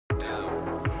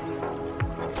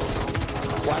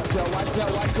Watch out, watch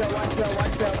out, watch out, watch out,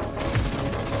 watch out.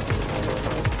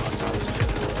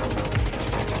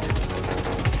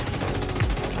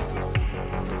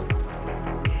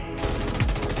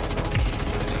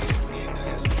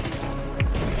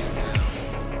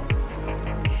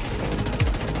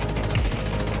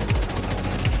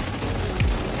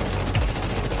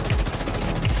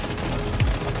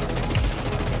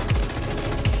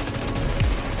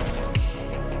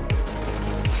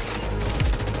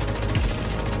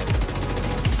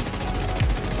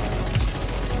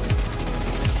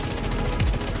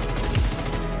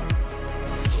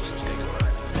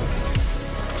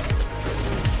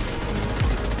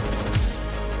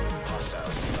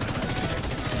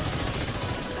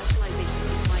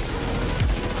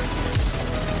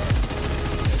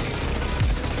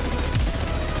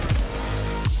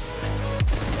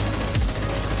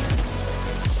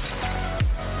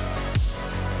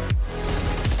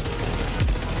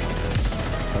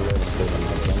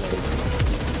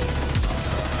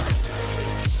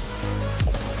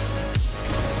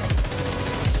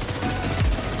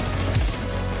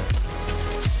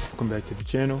 Welcome back to the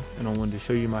channel, and I wanted to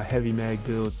show you my heavy mag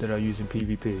build that I use in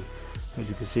PvP. As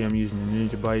you can see, I'm using the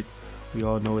Ninja Bite. We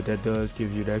all know what that does,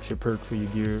 gives you the extra perk for your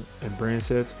gear and brand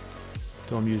sets.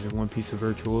 So I'm using one piece of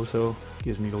Virtuoso,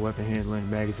 gives me the weapon handling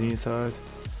magazine size.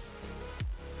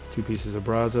 2 pieces of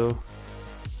Brazo,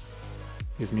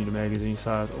 gives me the magazine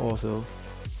size also.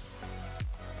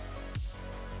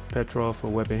 Petrov for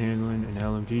weapon handling and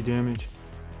LMG damage.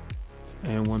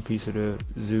 And 1 piece of the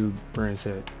Zug brand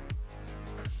set,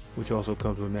 which also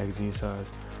comes with magazine size.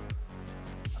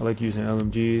 I like using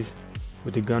LMGs.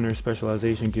 With the gunner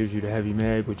specialization gives you the heavy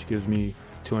mag, which gives me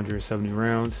 270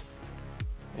 rounds,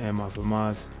 and my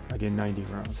FAMAS I get 90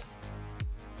 rounds.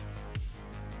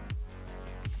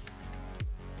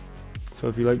 So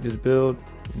if you like this build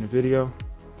in the video,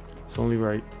 it's only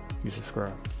right you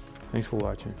subscribe. Thanks for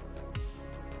watching.